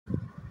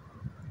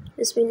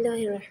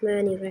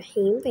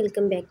Bismillahirrahmanirrahim.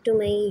 Welcome back to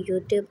my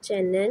YouTube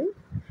channel.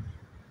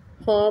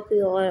 Hope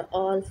you are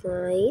all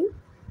fine.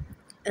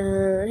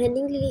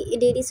 Handling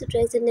daily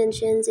stress and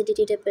tensions, a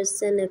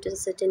person after a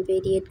certain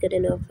period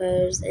garden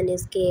offers an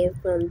escape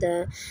from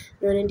the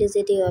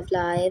monotonicity of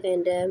life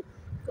and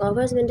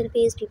offers mental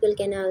peace. People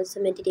can also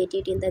meditate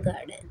it in the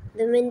garden.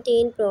 The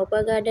maintain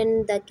proper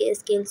garden, the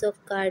skills of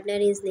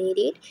gardener is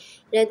needed.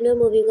 Regular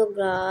moving of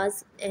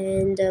grass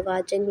and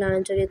watching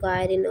plants are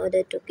required in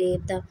order to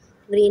keep the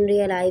greenery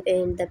alive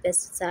and the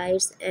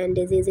pesticides and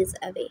diseases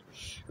away.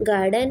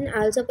 Garden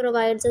also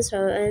provides a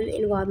certain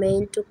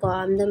environment to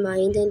calm the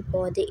mind and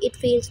body. It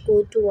feels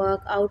good to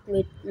work out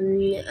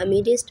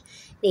amidst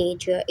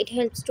nature. It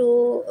helps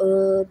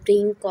to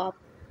bring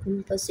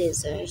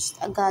possessors.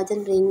 A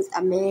garden brings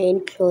a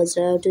man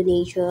closer to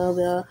nature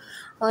where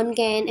one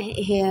can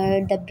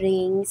hear the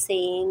brain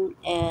sing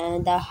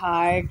and the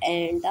heart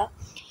and the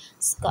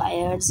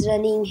skies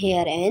running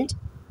here and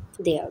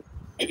there.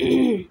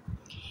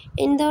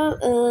 In the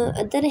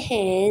other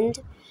hand,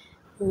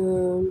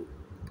 um,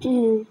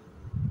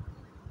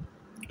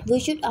 we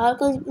should all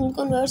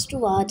converse to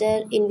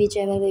water in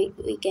whichever way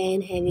we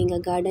can. Having a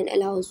garden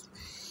allows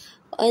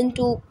one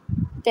to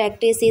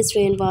practice is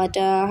rainwater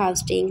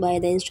harvesting by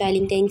the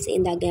installing tanks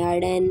in the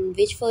garden,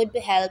 which would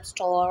help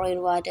store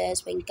rainwater.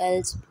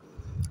 Sprinkles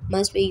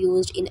must be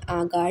used in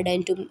a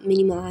garden to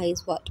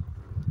minimize water.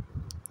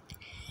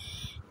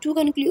 To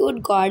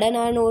conclude, garden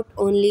are not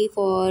only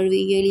for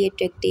visually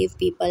attractive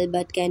people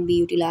but can be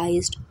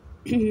utilized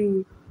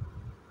in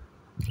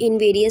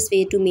various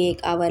ways to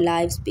make our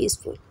lives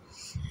peaceful.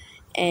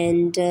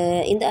 And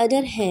in the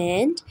other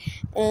hand,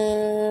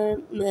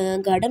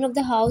 garden of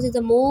the house is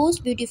the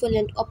most beautiful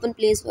and open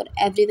place for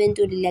everyone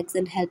to relax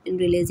and help in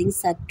releasing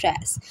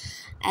stress.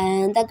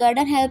 And the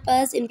garden helps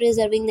us in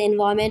preserving the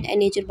environment and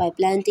nature by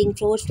planting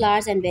fruits,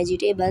 flowers and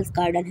vegetables.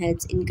 Garden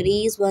helps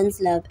increase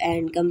one's love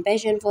and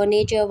compassion for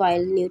nature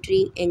while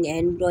nurturing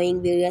and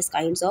growing various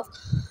kinds of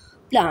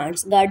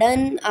plants.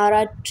 Garden are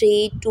a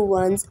treat to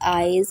one's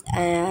eyes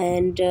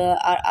and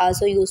are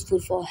also useful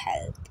for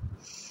health.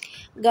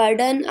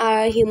 Garden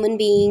are human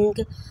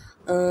made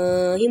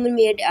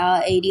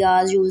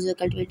areas used for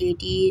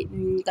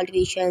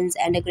cultivations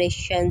and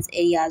decorations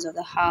areas of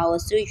the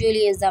house.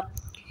 Usually is the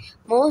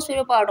most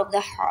favorite part of the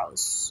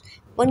house.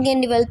 One can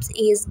develop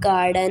his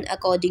garden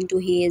according to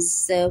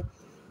his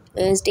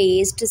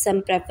taste.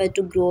 Some prefer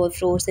to grow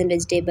fruits and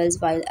vegetables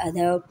while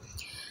other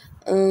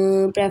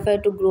prefer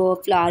to grow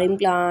flowering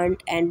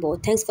plant and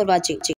both. Thanks for watching.